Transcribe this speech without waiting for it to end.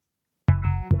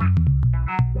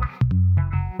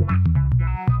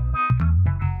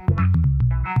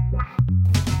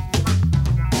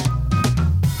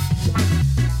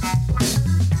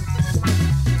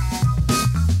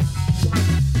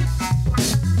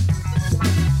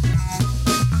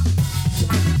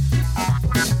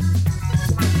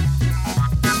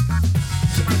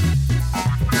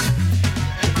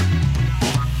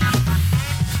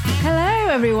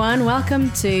Everyone, welcome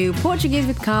to Portuguese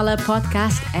with Carla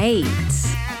podcast 8.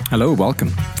 Hello, welcome.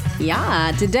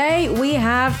 Yeah, today we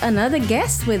have another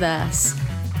guest with us,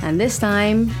 and this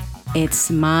time it's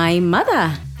my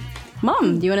mother.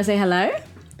 Mom, do you want to say hello?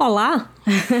 Olá.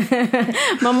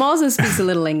 Mom also speaks a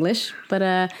little English,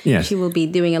 but Yes. she will be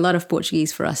doing a lot of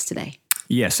Portuguese for us today.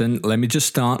 Yes, and let me just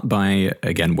start by,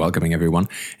 again, welcoming everyone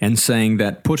and saying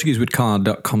that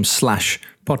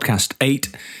portuguesewithcarla.com/podcast8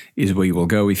 is where you will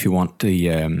go if you want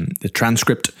the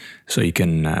transcript, so you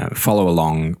can follow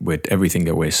along with everything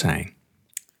that we're saying.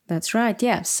 That's right,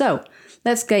 yeah. So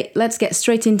let's get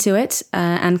straight into it.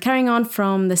 And carrying on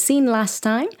from the scene last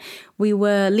time, we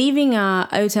were leaving our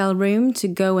hotel room to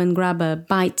go and grab a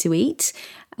bite to eat.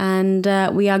 And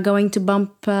we are going to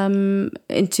bump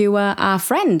into our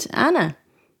friend, Anna,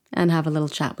 and have a little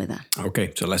chat with her.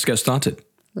 Okay, so let's get started.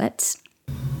 Let's.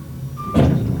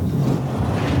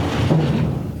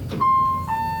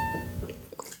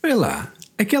 Olha lá,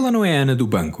 aquela não é a Ana do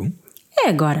banco? É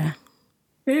agora.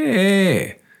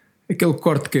 É. Aquele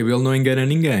corte de cabelo não engana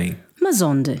ninguém. Mas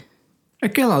onde?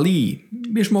 Aquela ali,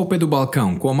 mesmo ao pé do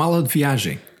balcão, com a mala de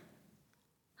viagem.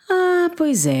 Ah,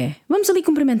 pois é. Vamos ali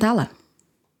cumprimentá-la.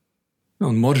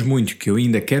 Não demores muito, que eu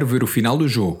ainda quero ver o final do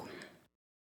jogo.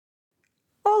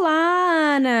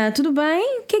 Olá, Ana. Tudo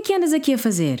bem? O que é que andas aqui a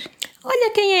fazer?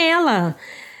 Olha quem é ela.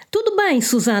 Tudo bem,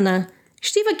 Susana?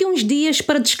 Estive aqui uns dias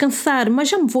para descansar, mas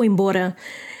já me vou embora.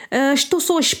 Estou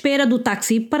só à espera do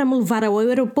táxi para me levar ao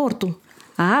aeroporto.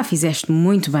 Ah, fizeste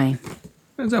muito bem.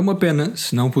 Mas é uma pena,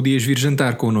 se não podias vir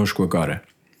jantar connosco agora.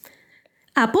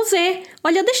 Ah, pois é.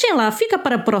 Olha, deixem lá, fica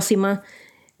para a próxima.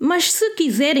 Mas se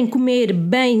quiserem comer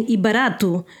bem e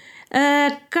barato,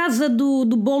 a casa do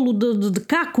bolo de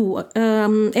Caco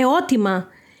é ótima.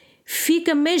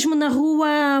 Fica mesmo na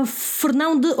rua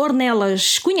Fernão de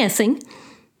Ornelas. Conhecem?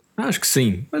 Acho que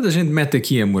sim, mas a gente mete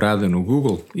aqui a morada no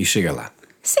Google e chega lá.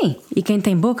 Sim, e quem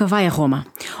tem boca vai a Roma.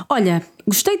 Olha,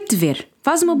 gostei de te ver.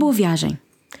 Faz uma boa viagem.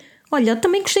 Olha,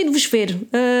 também gostei de vos ver.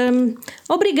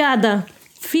 Obrigada.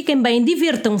 Fiquem bem,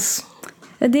 divirtam-se.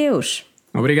 Adeus.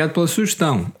 Obrigado pela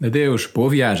sugestão. Adeus, boa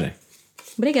viagem.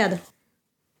 Obrigada.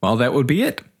 Well, that would be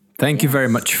it. Thank you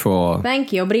very much for...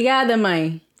 Thank you. Obrigada,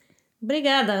 mãe.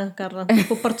 Obrigada, Carla,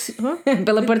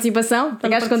 Pela participação.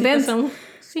 Ficaste contente?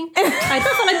 Sim. Ah,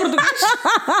 então fala em português.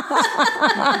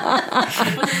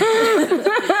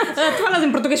 Tu falas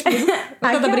em português comigo? Estou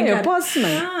a brincar. Eu posso,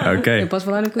 mãe. Okay. Eu posso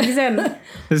falar no que eu quiser, não?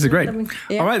 This is great.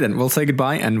 Yeah. All right then, we'll say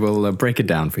goodbye and we'll break it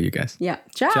down for you guys. Yeah.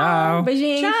 Tchau. Tchau.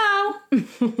 Beijinhos. Tchau.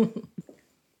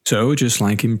 So, just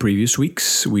like in previous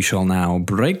weeks, we shall now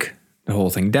break the whole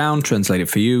thing down, translate it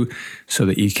for you so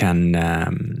that you can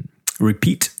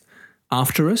repeat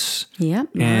after us. Yeah.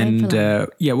 And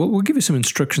we'll give you some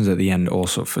instructions at the end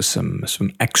also for some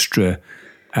extra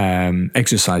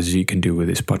exercises you can do with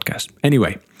this podcast.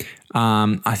 Anyway,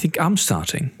 I think I'm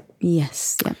starting.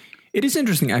 Yes. Yeah. It is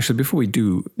interesting, actually, before we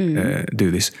do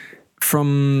this,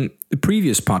 from the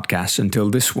previous podcast until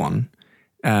this one,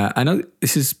 I know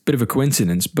this is a bit of a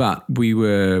coincidence, but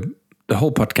the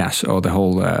whole podcast or the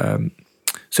whole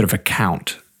sort of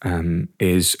account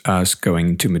is us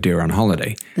going to Madeira on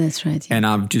holiday. That's right. Yeah. And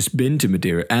I've just been to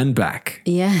Madeira and back.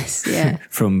 Yes. Yeah.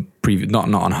 From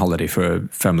not on holiday for a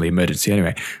family emergency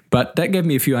anyway. But that gave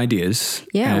me a few ideas.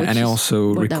 Yeah. And I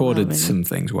also worked out recorded well, really. some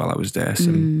things while I was there.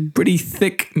 Some pretty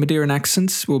thick Madeiran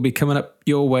accents will be coming up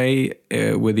your way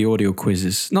with the audio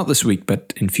quizzes. Not this week,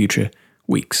 but in future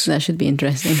weeks. That should be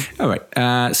interesting. All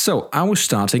right. So I was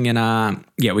starting and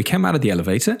we came out of the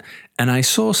elevator and I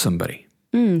saw somebody.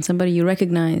 Somebody you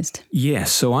recognized.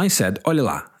 Yes, so I said, olha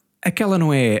lá, aquela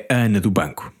não é a Ana do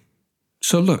banco.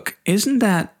 So look, isn't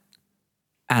that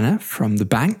Anna from the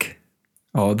bank?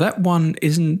 Or that one,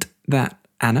 isn't that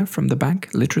Anna from the bank,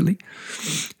 literally?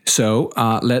 So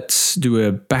let's do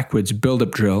a backwards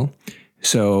build-up drill.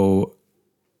 So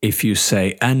if you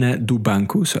say Ana do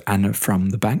banco, so Anna from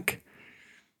the bank,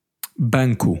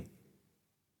 banco.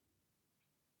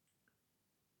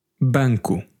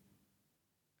 Banco.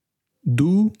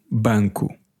 Do banco.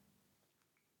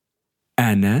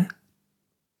 Ana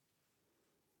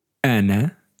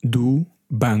do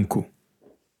banco.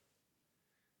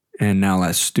 And now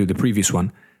let's do the previous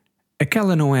one.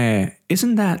 Aquela não é,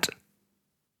 isn't that?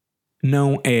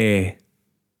 Não é.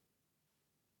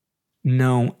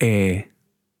 não é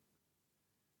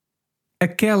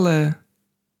aquela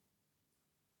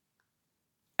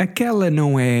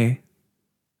não é,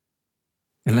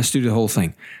 and let's do the whole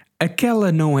thing,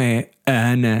 aquela não é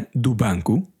a Ana do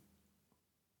banco.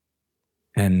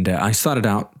 And I started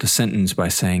out the sentence by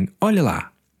saying olha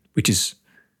lá, which is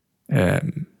I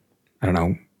don't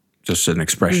know, just an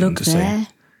expression Look to there. say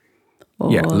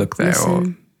yeah, look there, listen.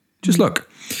 or just look.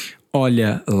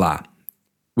 Olha lá,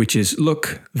 which is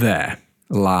look there.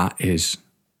 Lá is,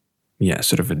 yeah,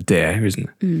 sort of a there, isn't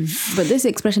it? But this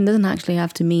expression doesn't actually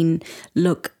have to mean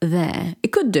look there.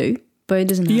 It could do, but it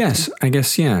doesn't have Yes, to. I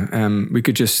guess, yeah. We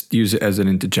could just use it as an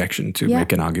interjection to Yeah,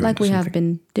 make an argument. like we or have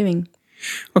something. been doing.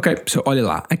 Okay, so olha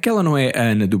lá, aquela não é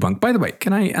a Ana do banco. By the way,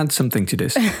 can I add something to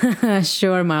this?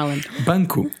 Sure, Marlon.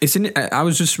 Banco. I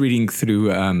was just reading through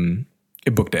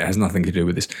a book that has nothing to do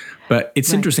with this, but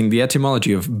it's interesting, the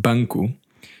etymology of banco.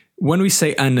 When we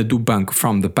say Ana do banco,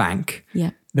 from the bank,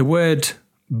 Yeah. the word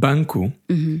banco,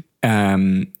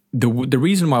 the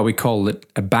reason why we call it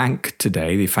a bank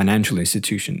today, the financial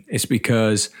institution, is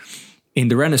because in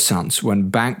the Renaissance, when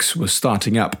banks were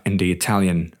starting up in the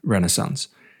Italian Renaissance,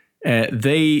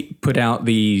 they put out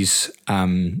these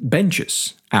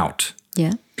benches out.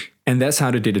 Yeah. And that's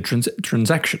how they did the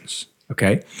transactions,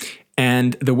 okay?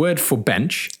 And the word for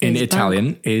bench in Is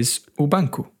Italian is o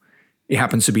banco. It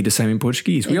happens to be the same in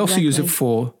Portuguese. We also use it Exactly.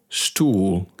 for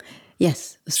stool.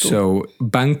 Yes. The stool. So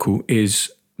banco is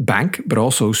bank, but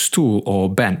also stool or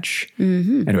bench.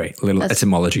 Anyway, a little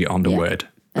etymology on the word.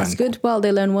 That's banco. good. Well,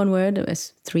 they learn one word.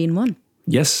 It's 3 in 1.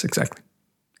 Yes, exactly.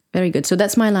 Very good. So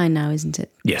that's my line now, isn't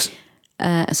it? Yes.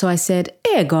 So I said,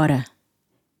 e agora?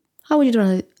 How would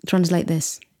you translate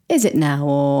this? Is it now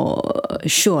or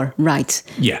sure, right?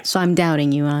 Yeah. So I'm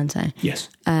doubting you, aren't I? Yes.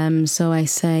 So I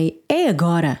say, e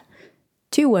agora?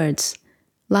 2 words.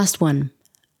 Last one.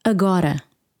 Agora.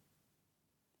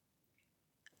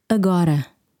 Agora.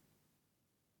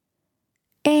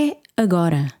 É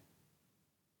agora.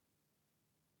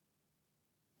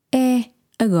 É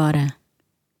agora.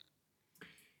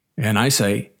 And I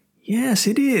say, yes,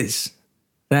 it is.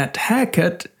 That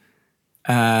haircut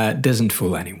doesn't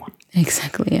fool anyone.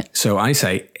 Exactly, yeah. So I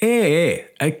say,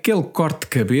 aquele corte de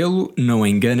cabelo não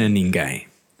engana ninguém.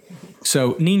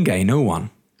 So ninguém, no one,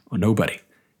 or nobody.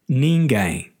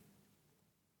 Ninguém.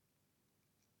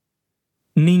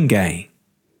 Ninguém.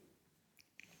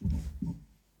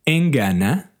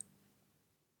 Engana,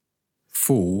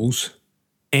 fools,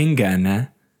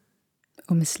 engana,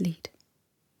 Or mislead.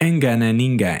 engana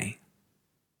ninguém.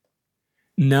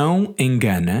 Não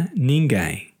engana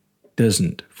ninguém.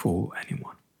 Doesn't fool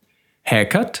anyone.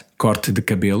 Haircut, corte de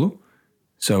cabelo.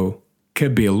 So,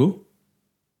 cabelo.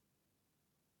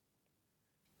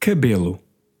 Cabelo.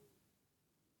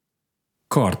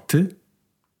 Corte.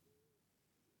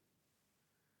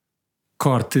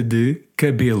 Corte de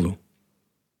cabelo.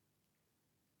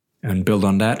 And build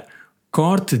on that.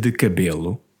 Corte de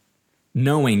cabelo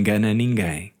não engana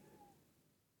ninguém.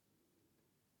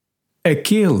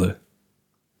 Aquele,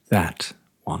 that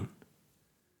one.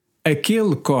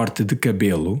 Aquele corte de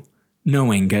cabelo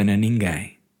não engana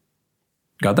ninguém.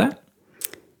 Got that?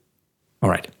 All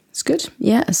right. It's good.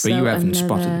 Yeah. So But you haven't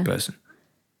spotted another- the person.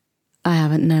 I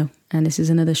haven't, no. And this is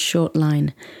another short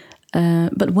line.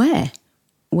 But where?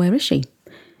 Where is she?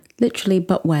 Literally,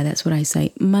 but where? That's what I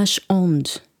say. Mas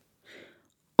onde?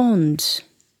 Onde?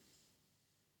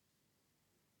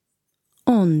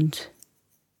 Onde?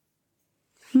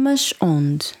 Mas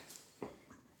onde?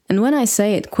 And when I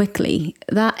say it quickly,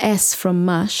 that S from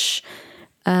mush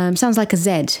sounds like a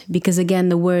Z, because again,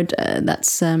 the word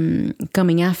that's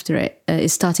coming after it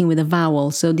is starting with a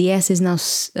vowel. So the S is now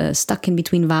stuck in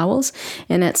between vowels,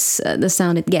 and that's the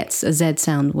sound it gets, a Z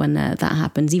sound, when that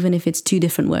happens, even if it's 2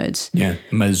 different words. Yeah,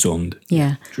 mas onde.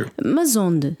 Yeah. True. Mas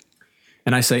onde?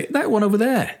 And I say, that one over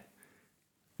there.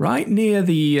 Right near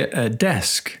the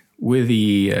desk with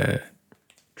the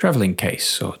travelling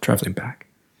case or travelling bag.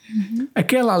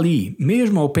 Aquela ali,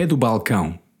 mesmo ao pé do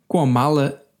balcão, com a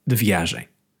mala de viagem.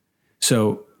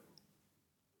 So,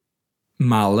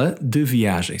 mala de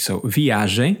viagem. So,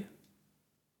 viagem,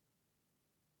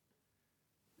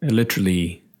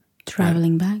 literally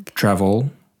Traveling bag?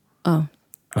 travel, Oh,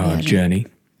 viagem. journey.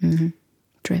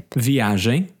 Trip.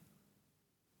 Viagem,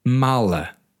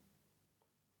 mala.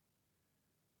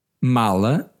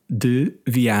 Mala de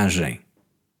viagem.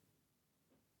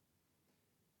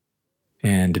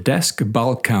 And the desk,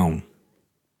 balcão,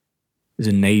 is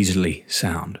a nasally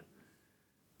sound.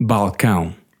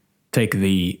 Balcão. Take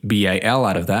the B-A-L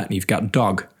out of that and you've got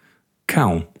dog.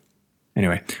 Cão.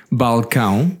 Anyway,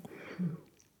 balcão.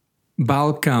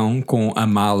 Balcão com a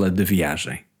mala de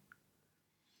viagem.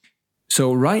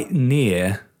 So right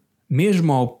near,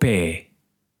 mesmo ao pé,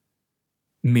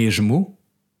 mesmo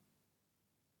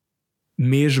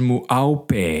ao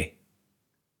pé.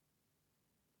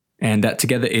 And that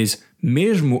together is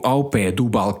mesmo ao pé do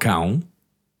balcão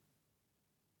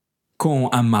com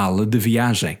a mala de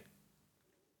viagem.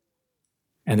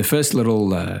 And the first little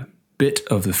bit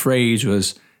of the phrase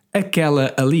was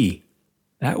aquela ali.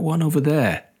 That one over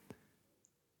there.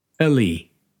 Ali.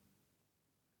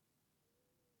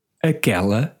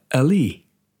 Aquela ali.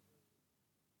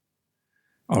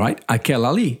 Alright, aquela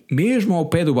ali. Mesmo ao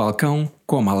pé do balcão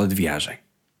com a mala de viagem.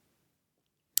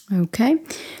 Okay,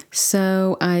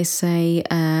 so I say,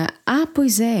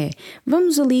 pois é,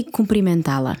 vamos ali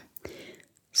cumprimentá-la.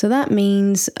 So that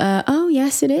means, oh,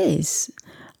 yes, it is.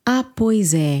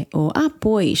 Pois é, or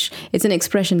pois. It's an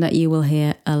expression that you will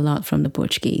hear a lot from the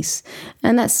Portuguese.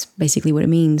 And that's basically what it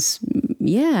means.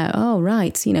 Yeah, oh,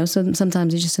 right. You know, so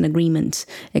sometimes it's just an agreement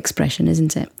expression,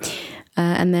 isn't it?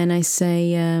 And then I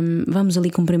say, vamos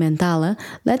ali cumprimentá-la.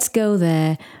 Let's go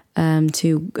there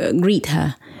to greet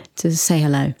her, to say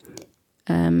hello.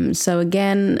 So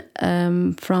again,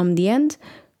 from the end,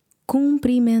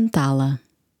 cumprimentá-la.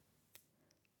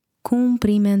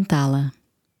 Cumprimentá-la.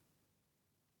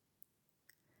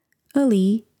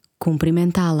 Ali,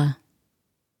 cumprimentá-la.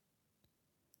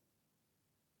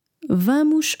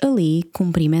 Vamos ali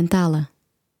cumprimentá-la.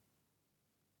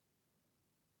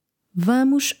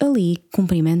 Vamos ali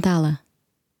cumprimentá-la.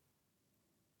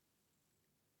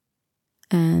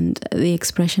 And the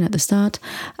expression at the start,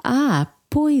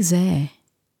 pois é.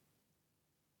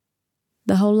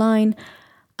 The whole line,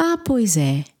 pois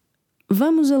é.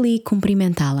 Vamos ali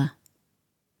cumprimentá-la.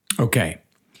 Okay.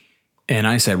 And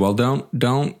I said, well,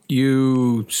 don't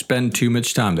you spend too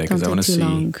much time there because I want to see.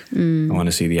 I want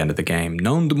to see the end of the game.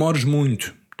 Não demores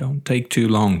muito. Don't take too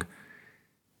long.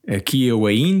 Aqui eu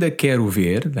ainda quero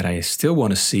ver, that I still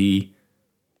want to see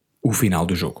o final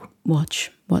do jogo.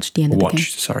 Watch the end of the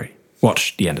game.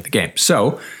 Watch the end of the game.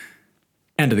 So,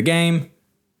 end of the game,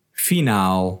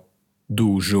 final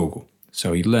do jogo.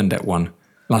 So you learned that one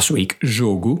last week.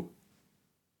 Jogo,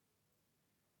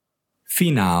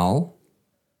 final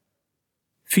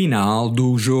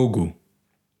do jogo.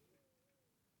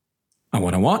 I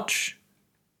want to watch.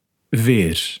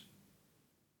 Ver.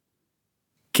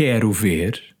 Quero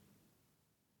ver.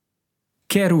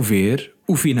 Quero ver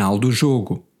o final do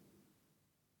jogo.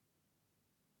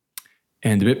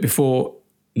 And a bit before,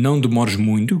 não demores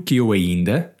muito, que eu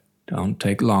ainda. Don't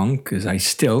take long, because I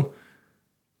still.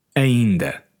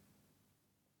 Ainda.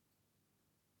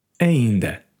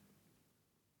 Ainda.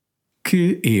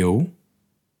 Que eu.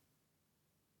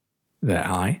 That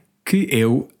I. Que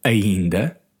eu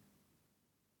ainda.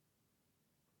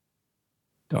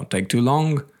 Don't take too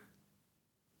long.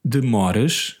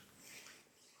 Demores.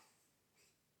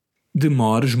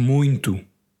 Demores muito.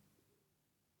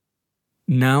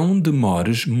 Não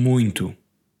demores muito.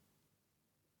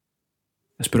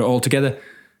 Let's put it all together.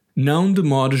 Não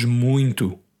demores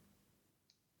muito.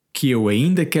 Que eu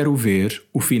ainda quero ver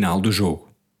o final do jogo.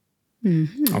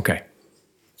 Mm-hmm. Okay.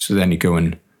 So then you go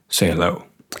and say hello.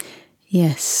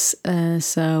 Yes.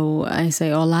 So I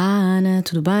say, olá, Ana,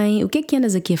 tudo bem? O que é que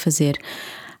andas aqui a fazer?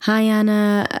 Hi,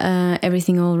 Anna.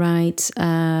 Everything all right?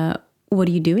 What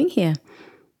are you doing here?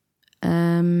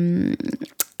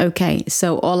 Okay,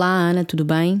 so olá, Ana, tudo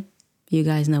bem? You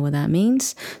guys know what that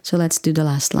means. So let's do the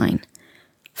last line.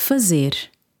 Fazer.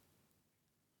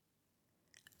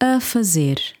 A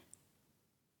fazer.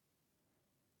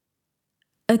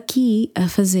 Aqui a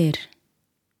fazer.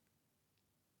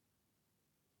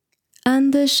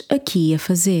 Andas aqui a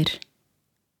fazer.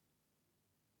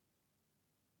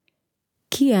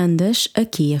 Que andas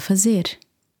aqui a fazer?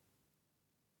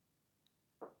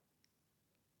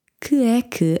 Que é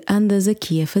que andas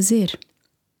aqui a fazer?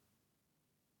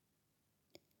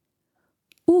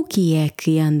 O que é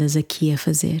que andas aqui a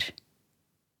fazer?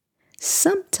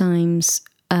 Sometimes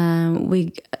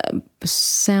we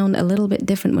sound a little bit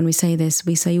different when we say this.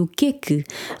 We say o que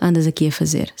andas aqui a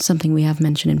fazer? Something we have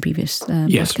mentioned in previous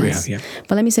Yes, podcasts. we have, yeah.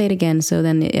 But let me say it again so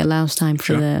then it allows time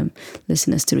for the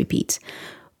listeners to repeat.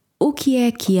 O que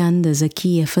é que andas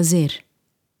aqui a fazer?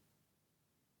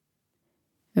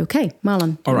 Okay,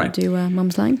 Marlon, All right. do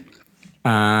Mum's line?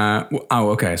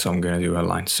 Okay, so I'm going to do her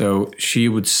line. So she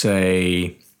would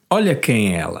say, olha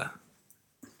quem é ela.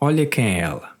 Olha quem é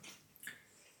ela.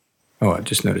 Oh, I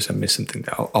just noticed I missed something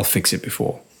there. I'll fix it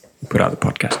before we put out the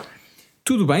podcast.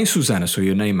 Tudo bem, Susana? So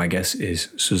your name, I guess, is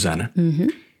Susana. Mm-hmm.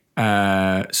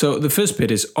 So the first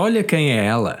bit is, olha quem é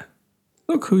ela.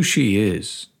 Look who she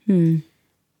is.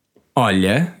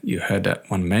 Olha, you heard that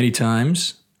one many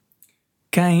times.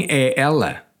 Quem é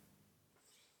ela?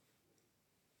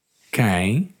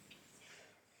 Quem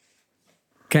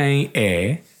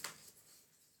é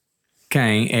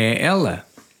ela?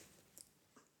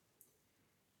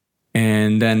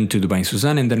 And then, tudo bem,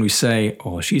 Susana, and then we say,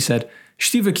 or she said,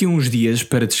 estive aqui uns dias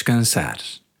para descansar.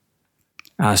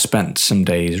 I spent some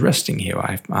days resting here.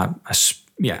 I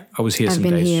was here some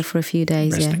days. I've been here for a few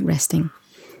days, resting.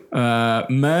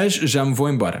 Mas já me vou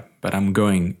embora. But I'm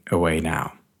going away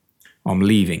now. I'm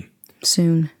leaving.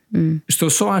 Soon. Estou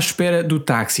só à espera do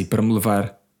táxi para me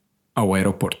levar ao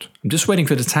aeroporto. I'm just waiting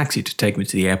for the taxi to take me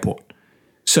to the airport.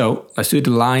 So, let's do the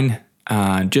line,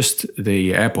 just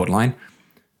the airport line.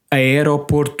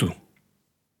 Aeroporto.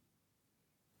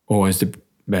 Or as the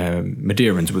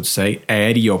Madeirans would say,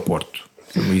 aeroporto.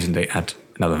 For some reason they add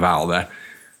another vowel there.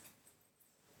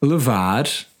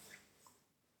 Levar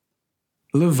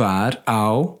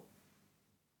ao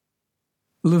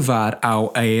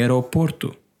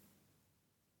aeroporto.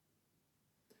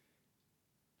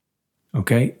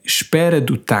 Okay? Espera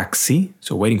do táxi.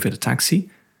 So waiting for the taxi.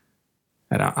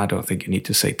 I don't think you need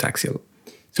to say taxi.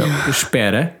 So,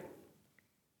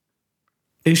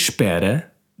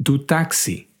 espera do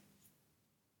táxi.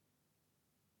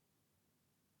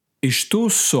 Estou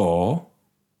só.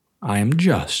 I am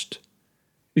just.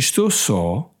 Estou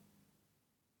só.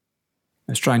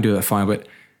 Let's try and do that fine, but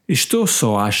estou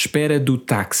só à espera do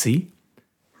táxi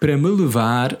para me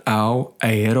levar ao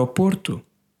aeroporto.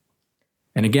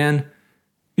 And again,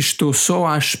 estou só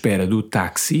à espera do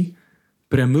táxi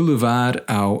para me levar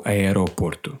ao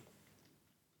aeroporto.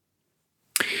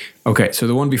 Okay, so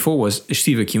the one before was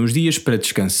estive aqui uns dias para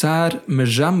descansar,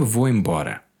 mas já me vou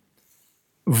embora.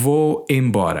 Vou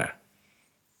embora.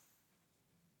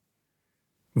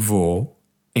 Vou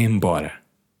embora.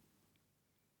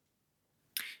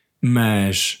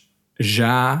 Mas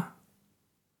já.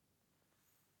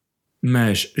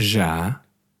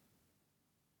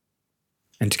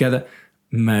 And together,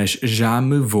 mas já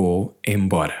me vou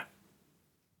embora.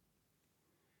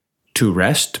 To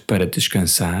rest, para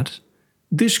descansar.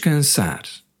 Descansar.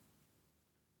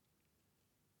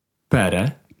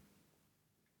 Para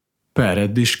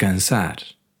descansar.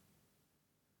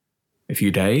 A few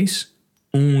days.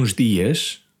 Uns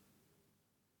dias.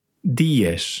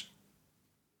 Dias.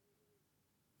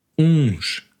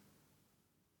 Uns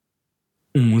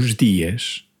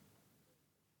dias.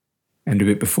 And a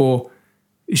bit before,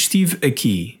 estive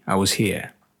aqui. I was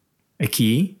here.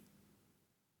 Aqui.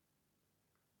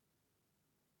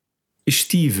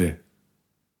 Estive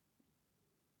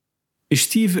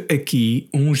aqui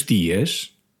uns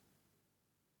dias.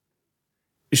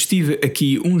 Estive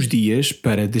aqui uns dias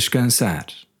para descansar.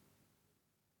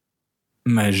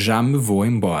 Mas já me vou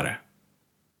embora.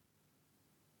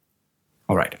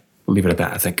 All right, we'll leave it at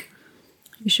that, I think.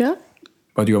 You sure?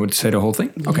 But do you want me to say the whole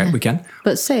thing? Okay, Yeah. we can.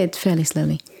 But say it fairly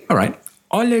slowly. All right.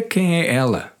 Olha quem é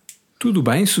ela. Tudo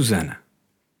bem, Susana?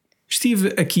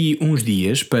 Estive aqui uns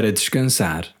dias para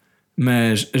descansar,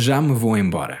 mas já me vou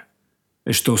embora.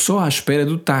 Estou só à espera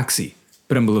do táxi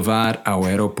para me levar ao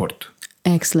aeroporto.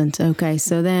 Excellent. Okay,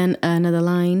 so then another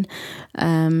line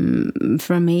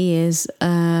from me is,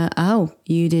 oh,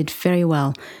 you did very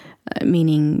well.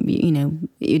 Meaning,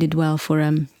 you did well for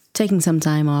taking some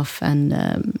time off and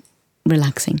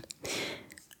relaxing.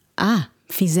 Ah,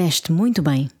 fizeste muito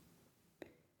bem.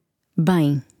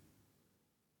 Bem.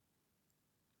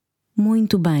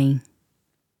 Muito bem.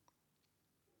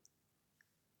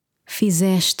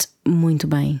 Fizeste muito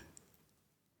bem.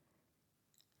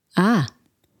 Ah,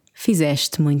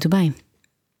 fizeste muito bem.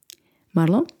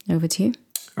 Marlon, over to you.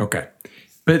 Okay.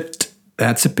 But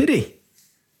that's a pity.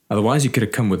 Otherwise, you could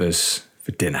have come with us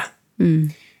for dinner.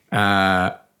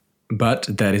 But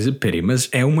that is a pity. Mas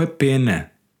é uma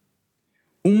pena.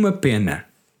 Uma pena.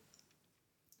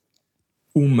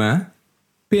 Uma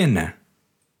pena.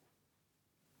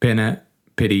 Pena,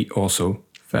 pity, also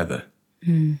feather.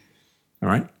 All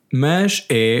right? Mas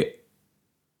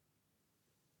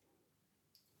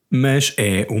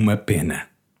é uma pena.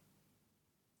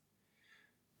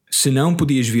 Se não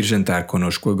podias vir jantar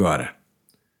connosco agora.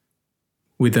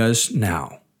 With us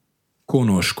now.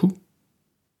 Conosco.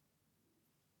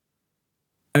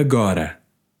 Agora.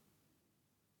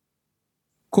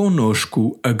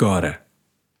 Conosco agora.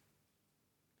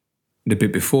 The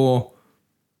bit before.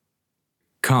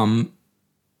 Come,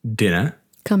 dinner.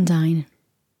 Come dine.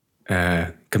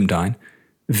 Come dine.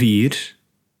 Vir.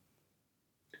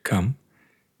 Come.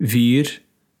 Vir.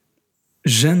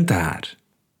 Jantar.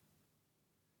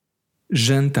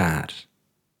 Jantar.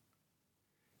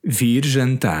 Vir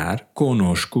jantar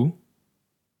conosco.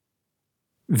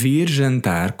 Vir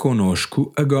jantar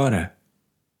conosco agora.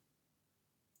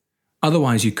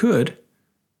 Otherwise you could,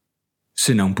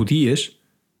 se não podias,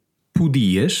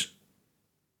 podias.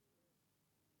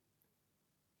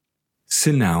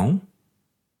 Se não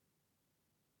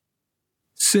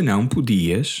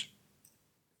podias.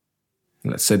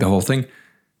 Let's say the whole thing.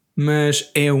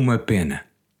 Mas é uma pena.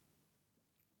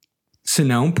 Se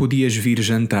não podias vir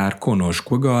jantar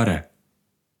conosco agora.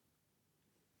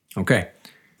 Okay.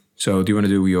 So, do you want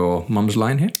to do your mum's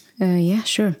line here? Yeah,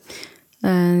 sure.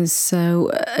 So,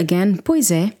 again,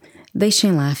 pois é,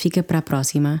 deixem lá, fica para a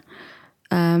próxima.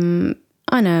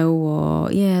 I know,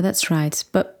 or yeah, that's right,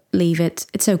 but leave it,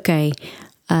 it's okay.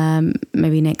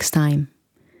 Maybe next time.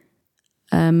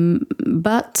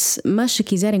 Mas se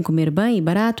quiserem comer bem e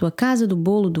barato, a Casa do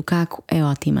Bolo do Caco é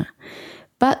ótima.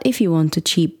 But if you want to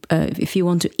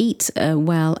eat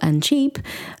well and cheap,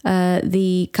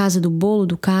 the Casa do Bolo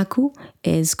do Caco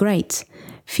is great.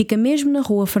 Fica mesmo na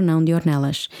rua Fernão de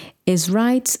Ornelas. Is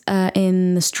right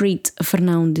in the street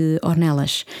Fernão de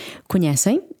Ornelas.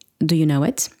 Conhecem? Do you know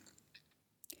it?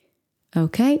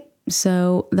 Okay,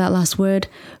 so that last word,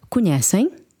 conhecem.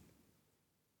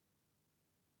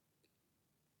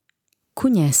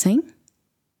 Conhecem.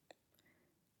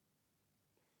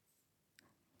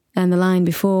 And the line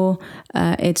before,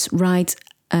 it's right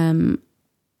in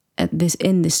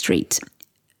the street,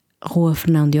 Rua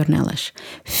Fernão de Ornelas.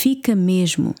 Fica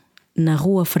mesmo na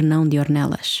Rua Fernão de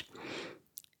Ornelas.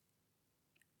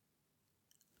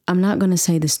 I'm not going to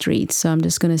say the street, so I'm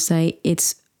just going to say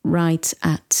it's right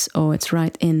at, or it's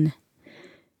right in.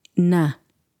 Na.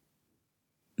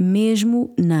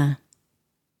 Mesmo na.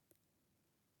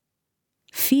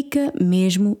 Fica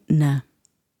mesmo na.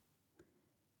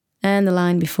 And the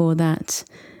line before that,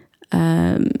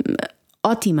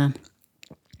 ótima.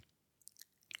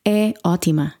 É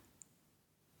ótima.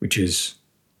 Which is,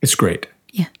 it's great.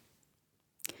 Yeah.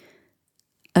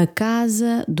 A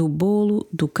Casa do Bolo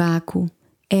do Caco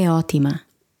é ótima.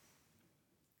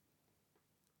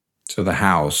 So the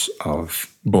house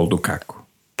of Bolo do Caco.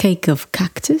 Cake of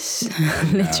cactus,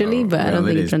 literally, but I don't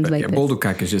think it translates. Bolo do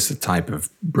Caco is just a type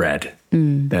of bread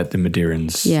that the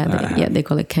Madeirans have. They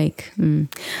call it cake.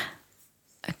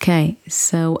 Okay,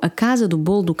 so a Casa do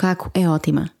Bolo do Caco é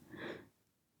ótima.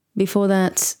 Before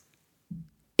that,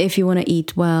 if you want to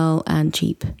eat well and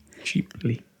cheap.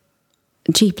 Cheaply.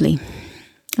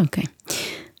 Okay.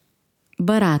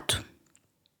 Barato.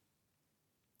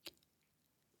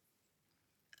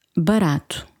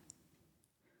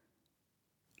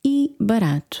 E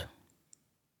barato.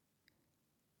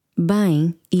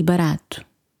 Bem e barato.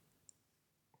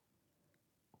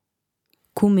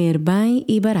 Comer bem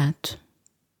e barato.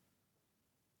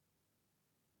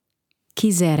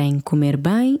 Quiserem comer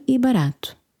bem e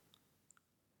barato.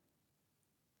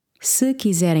 Se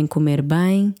quiserem comer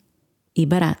bem e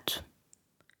barato.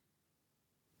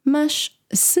 Mas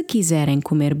se quiserem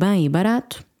comer bem e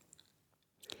barato.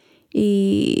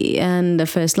 And the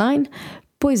first line,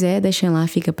 pois é, deixem lá,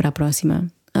 fica para a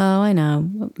próxima. Oh, I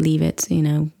know, leave it,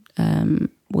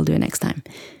 we'll do it next time.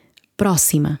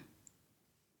 Próxima.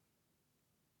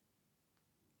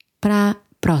 Para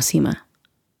próxima.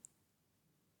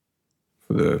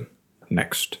 For the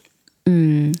next.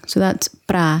 So that's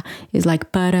pra is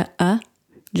like para a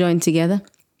joined together.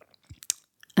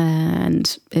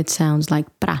 And it sounds like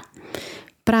pra.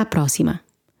 Para próxima.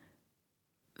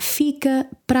 Fica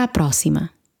para a próxima.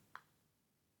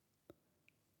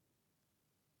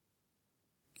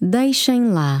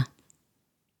 Deixem lá.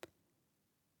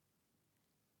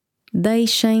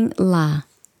 Deixem lá.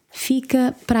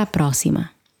 Fica para a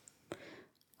próxima.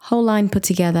 Whole line put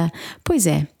together. Pois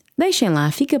é, deixem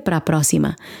lá, fica para a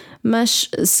próxima. Mas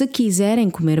se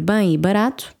quiserem comer bem e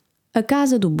barato, a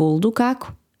Casa do Bolo do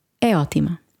Caco é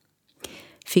ótima.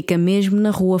 Fica mesmo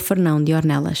na rua Fernão de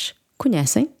Ornelas.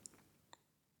 Conhecem?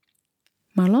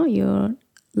 Marlon, your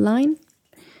line?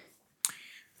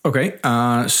 Okay,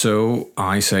 so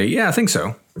I say, yeah, I think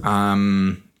so.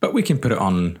 But we can put it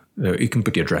on, you can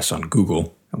put the address on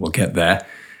Google and we'll get there.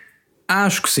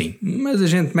 Acho que sim, mas a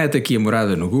gente mete aqui a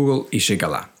morada no Google e chega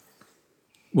lá.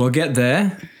 We'll get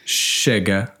there,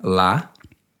 chega lá.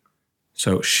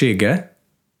 So, chega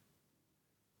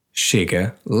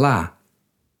lá.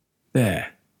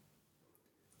 There.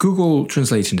 Google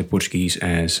translates into Portuguese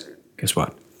as, guess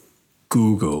what?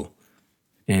 Google.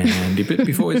 And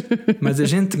before mas a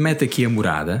gente mete aqui a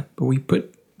morada, but we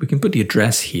can put the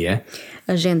address here.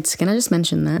 A gente, can I just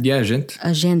mention that? Yeah, gente.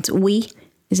 A gente, we,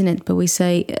 isn't it? But we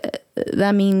say,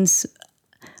 that means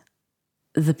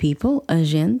the people, a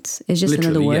gente. It's just Literally,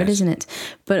 another word, yes. isn't it?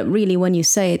 But really, when you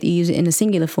say it, you use it in a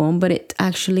singular form, but it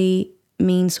actually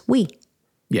means we.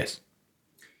 Yes.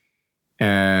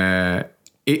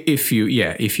 If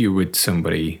you with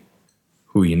somebody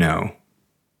who you know,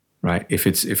 right? If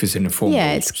it's in a formal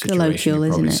Yeah, it's situation, colloquial,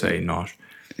 you probably isn't it? say nós.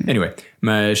 Anyway,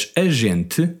 mas a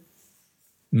gente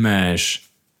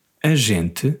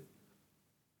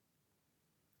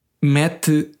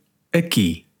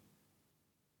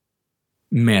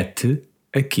mete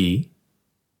aqui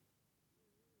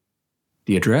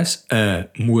the address, a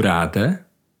morada,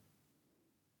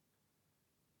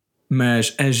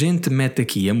 mas a gente mete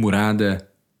aqui a morada.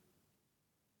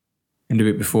 And a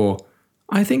bit before,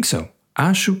 I think so.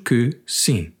 Acho que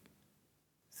sim.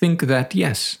 Think that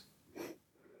yes.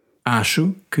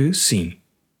 Acho que sim.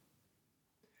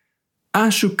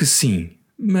 Acho que sim,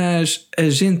 mas a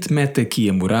gente mete aqui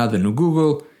a morada no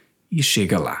Google e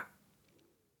chega lá.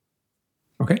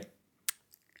 Ok?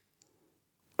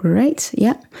 Great,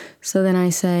 yeah. So then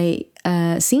I say,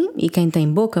 sim, e quem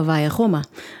tem boca vai a Roma.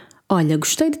 Olha,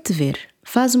 gostei de te ver.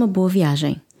 Faz uma boa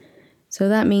viagem. So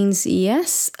that means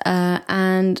yes,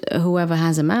 and whoever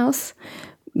has a mouth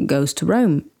goes to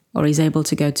Rome, or is able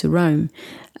to go to Rome.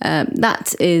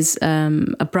 That is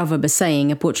a proverb, a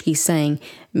saying, a Portuguese saying,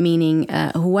 meaning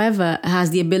whoever has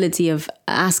the ability of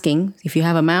asking, if you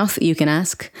have a mouth, you can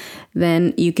ask,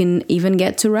 then you can even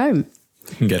get to Rome.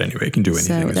 You can get anywhere, you can do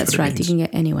anything. So that's right, you can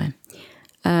get anywhere.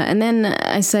 And then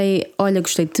I say, olha,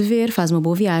 gostei de te ver, faz uma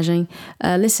boa viagem.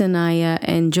 Listen, I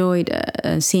enjoyed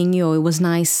seeing you, it was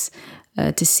nice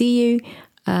to see you.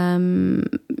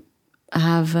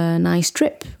 Have a nice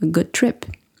trip, a good trip.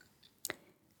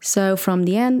 So from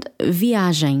the end,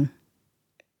 viagem.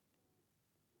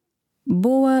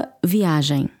 Boa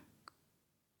viagem.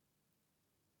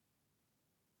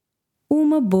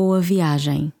 Uma boa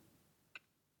viagem.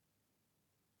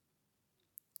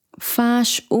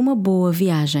 Faz uma boa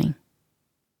viagem.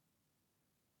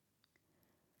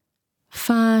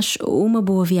 Faz uma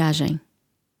boa viagem.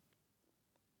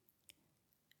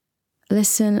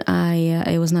 Listen,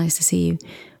 it was nice to see you.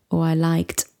 Or I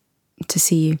liked to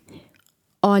see you.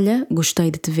 Olha, gostei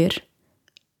de te ver.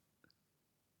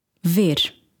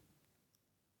 Ver.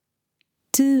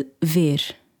 Te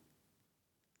ver.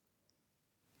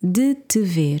 De te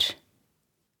ver.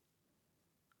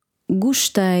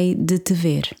 Gostei de te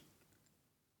ver.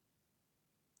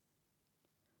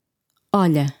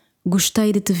 Olha,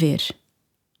 gostei de te ver.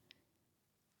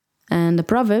 And the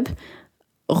proverb,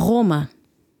 Roma.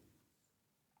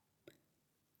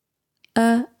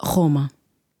 A Roma.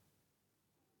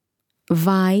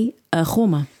 Vai a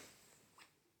Roma.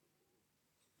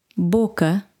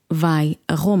 Boca vai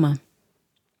a Roma.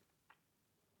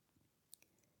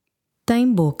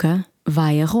 Tem boca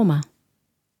vai a Roma.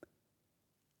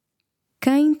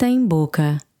 Quem tem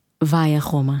boca vai a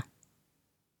Roma.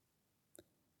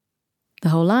 The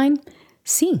whole line?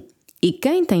 Sim. E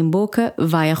quem tem boca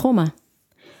vai a Roma.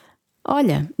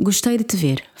 Olha, gostei de te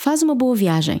ver. Faz uma boa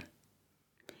viagem.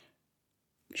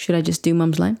 Should I just do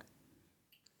Mum's line?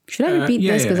 Should I repeat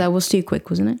this? Because I was too quick,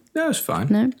 wasn't it? No, it's fine.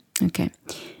 No? Okay.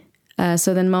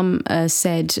 So then Mum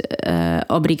said,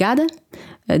 obrigada,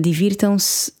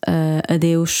 divirtam-se,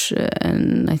 adeus,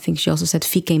 and I think she also said,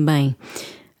 fiquem bem.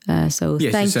 So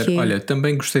yes, thank she said, you. olha,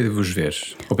 também gostei de vos ver.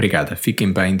 Obrigada.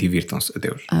 Fiquem bem, divirtam-se.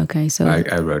 Adeus. Okay, so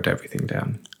I wrote everything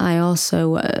down. I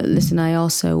also, I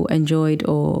also enjoyed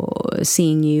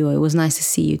seeing you. It was nice to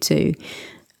see you too.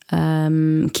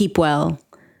 Keep well.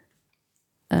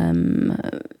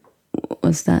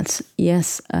 What's that?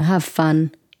 Yes, have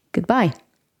fun. Goodbye.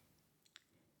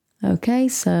 Okay,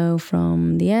 so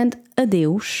from the end,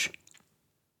 adeus.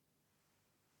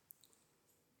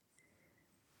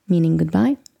 Meaning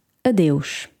goodbye.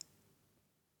 Adeus.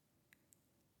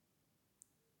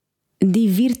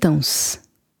 Divirtam-se.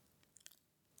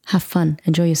 Have fun.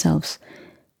 Enjoy yourselves.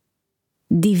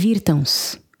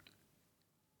 Divirtam-se.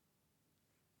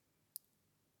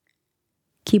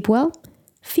 Keep well.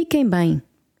 Fiquem bem.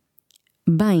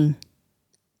 Bem.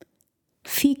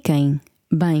 Fiquem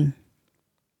bem.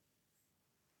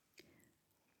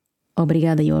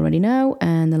 Obrigada, you already know.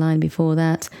 And the line before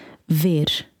that,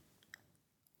 ver.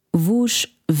 Vos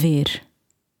ver.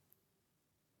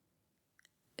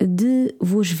 De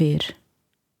vos ver.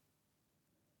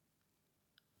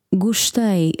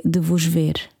 Gostei de vos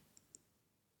ver.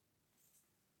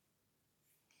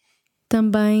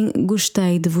 Também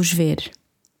gostei de vos ver.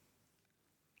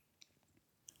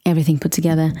 Everything put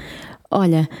together.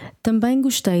 Olha, também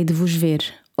gostei de vos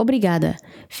ver. Obrigada.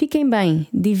 Fiquem bem.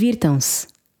 Divirtam-se.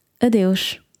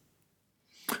 Adeus.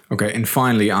 Okay, and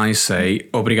finally I say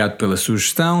obrigado pela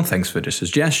sugestão, thanks for the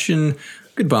suggestion,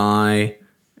 goodbye,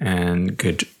 and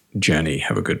good journey.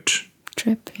 Have a good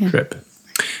Trip. Yeah. trip.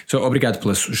 So, obrigado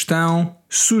pela sugestão.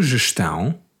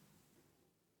 Sugestão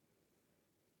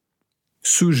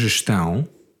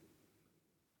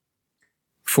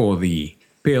for the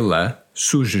pela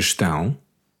sugestão.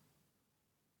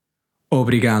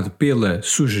 Obrigado pela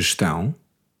sugestão.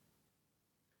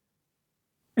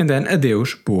 And then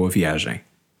adeus, boa viagem.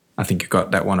 I think you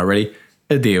got that one already.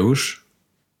 Adeus,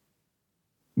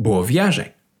 boa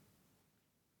viagem.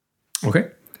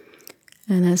 Okay?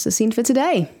 And that's the scene for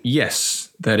today. Yes,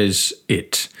 that is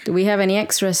it. Do we have any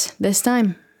extras this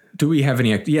time? Do we have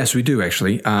any? Yes, we do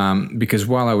actually. Because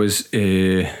while I was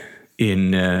in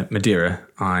Madeira,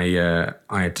 I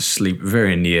had to sleep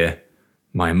very near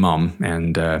my mum,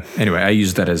 and anyway, I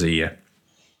used that as an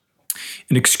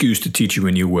excuse to teach you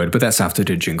a new word. But that's after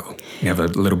the jingle. You have a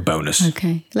little bonus.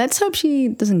 Okay. Let's hope she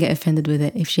doesn't get offended with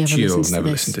it if she ever listens to this. She'll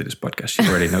never listen to this podcast. She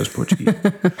already knows Portuguese.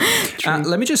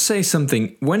 Let me just say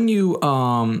something. When you,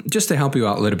 just to help you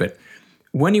out a little bit,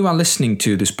 when you are listening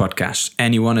to this podcast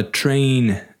and you want to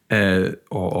train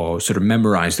or sort of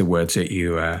memorize the words that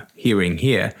you are hearing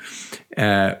here,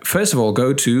 first of all,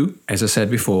 go to, as I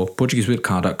said before,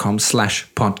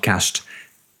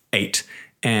 portuguesewithcar.com/podcast8.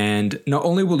 And not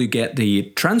only will you get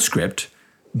the transcript,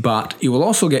 but you will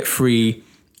also get free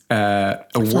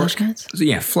flashcards.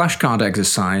 Flashcard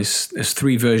exercise. There's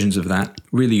 3 versions of that.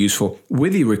 Really useful.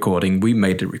 With the recording, we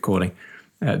made the recording,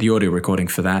 the audio recording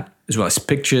for that, as well as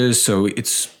pictures. So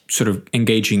it's sort of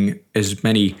engaging as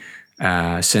many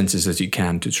senses as you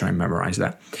can to try and memorize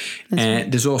that.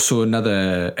 And there's also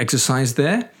another exercise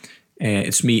there.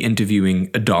 It's me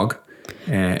interviewing a dog.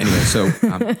 Anyway, so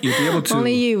you'll be able to...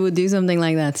 Only you would do something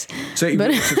like that. So you'll be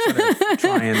able to sort of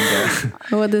try and...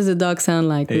 What does a dog sound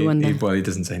like? We wonder. Well, he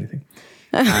doesn't say anything.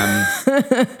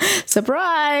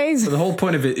 Surprise! So the whole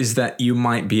point of it is that you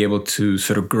might be able to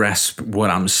sort of grasp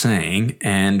what I'm saying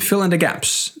and fill in the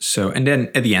gaps. So, and then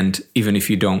at the end, even if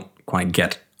you don't quite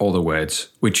get all the words,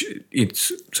 which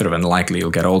it's sort of unlikely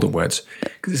you'll get all the words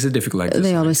because it's a difficult exercise.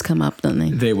 They always come up, don't they?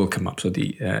 They will come up. So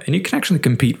and you can actually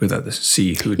compete with others,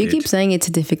 see who did. You keep saying it's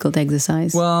a difficult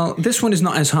exercise. Well, this one is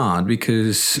not as hard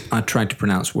because I tried to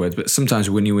pronounce words, but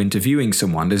sometimes when you're interviewing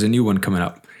someone, there's a new one coming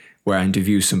up where I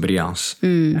interview somebody else.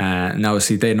 And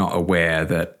obviously they're not aware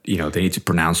that, they need to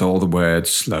pronounce all the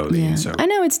words slowly. Yeah. And so I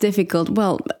know it's difficult.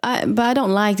 Well, but I don't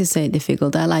like to say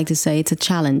difficult. I like to say it's a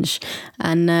challenge.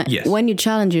 And yes. When you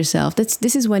challenge yourself,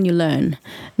 this is when you learn.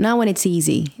 Not when it's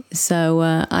easy. So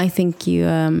I think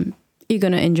you're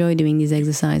going to enjoy doing these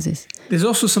exercises. There's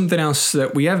also something else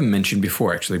that we haven't mentioned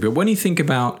before, actually. But when you think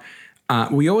about,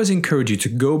 we always encourage you to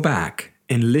go back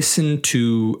and listen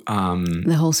to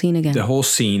the whole scene again. The whole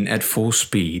scene at full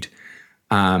speed,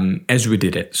 as we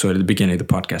did it. So at the beginning of the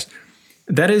podcast,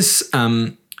 that is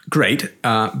great.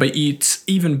 But it's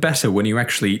even better when you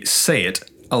actually say it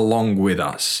along with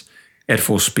us at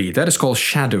full speed. That is called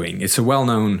shadowing. It's a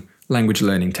well-known language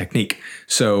learning technique.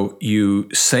 So you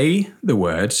say the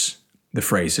words, the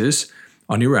phrases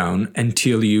on your own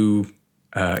until you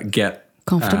get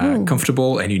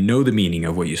comfortable and you know the meaning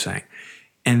of what you're saying.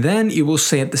 And then you will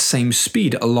say at the same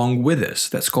speed along with us.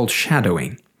 That's called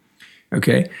shadowing.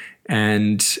 Okay?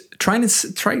 And try to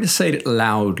say it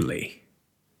loudly.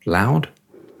 Loud?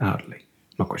 Loudly.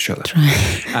 I'm not quite sure that.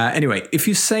 Anyway, if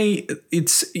you say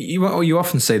you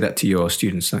often say that to your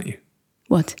students, don't you?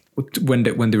 What? When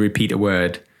they repeat a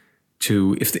word,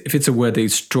 if it's a word they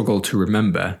struggle to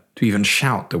remember, to even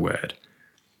shout the word.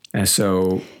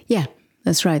 Yeah.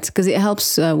 That's right, because it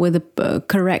helps with the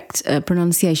correct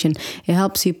pronunciation. It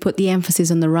helps you put the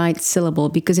emphasis on the right syllable,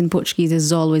 because in Portuguese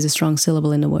there's always a strong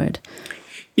syllable in the word.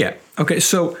 Yeah, okay,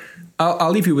 so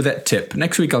I'll leave you with that tip.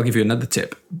 Next week I'll give you another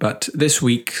tip, but this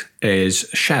week is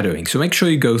shadowing. So make sure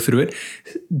you go through it.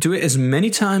 Do it as many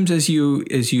times as you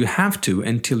have to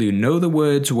until you know the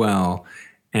words well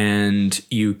and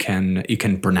you can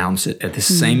pronounce it at the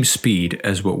same speed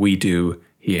as what we do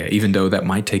here, even though that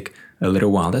might take a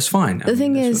little while. That's fine. The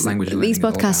thing is, these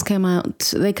podcasts come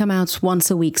out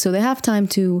once a week, so you have time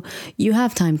to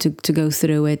go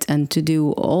through it and to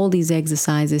do all these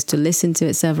exercises, to listen to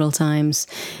it several times.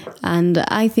 And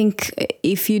I think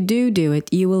if you do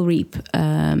it, you will reap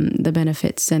the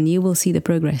benefits and you will see the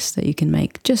progress that you can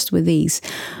make just with these.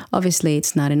 Obviously,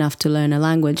 it's not enough to learn a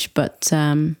language, but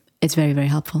it's very, very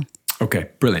helpful. Okay,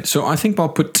 brilliant. So I think I'll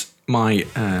put my...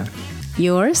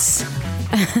 Yours.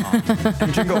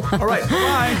 And jingle. All right,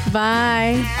 bye.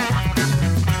 Bye.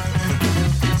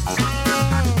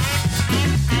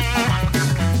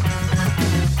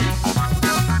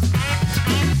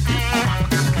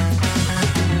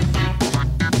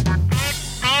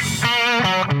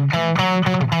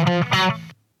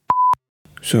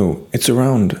 So it's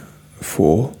around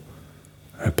 4,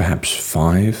 perhaps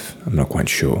 5, I'm not quite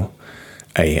sure,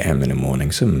 a.m. in the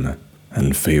morning, some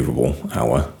unfavourable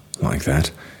hour like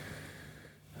that.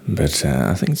 But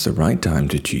I think it's the right time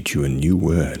to teach you a new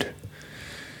word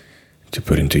to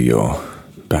put into your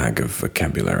bag of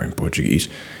vocabulary in Portuguese.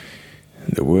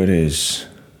 The word is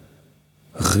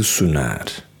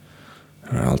ressonar.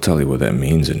 I'll tell you what that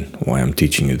means and why I'm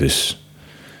teaching you this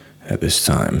at this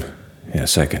time in a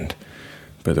second.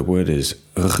 But the word is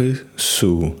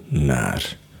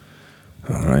ressonar.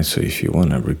 Alright, so if you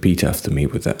want to repeat after me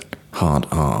with that hard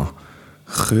R.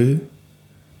 Ressonar.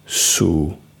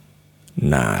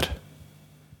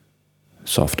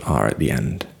 Soft R at the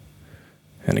end.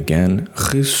 And again,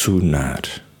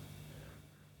 ressonar.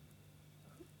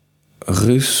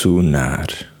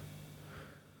 Ressonar.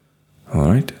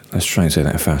 Alright, let's try and say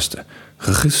that faster.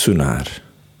 Ressonar.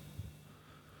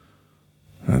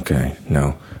 Okay,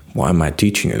 now, why am I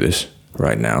teaching you this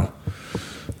right now?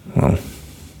 Well,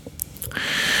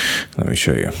 let me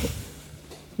show you.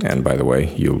 And by the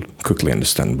way, you'll quickly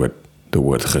understand what the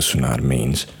word ressonar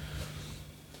means.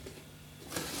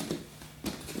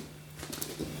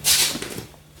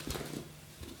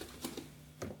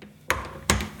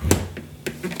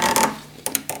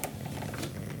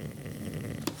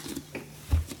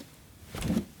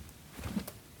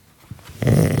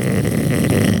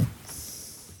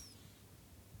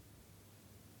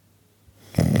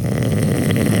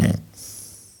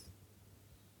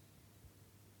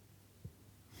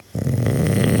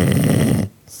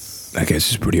 I guess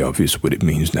it's pretty obvious what it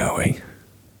means now, eh?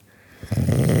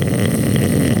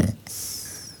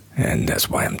 And that's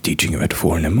why I'm teaching you at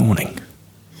 4 in the morning.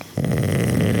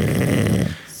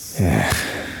 Yeah.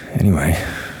 Anyway,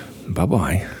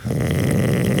 bye-bye.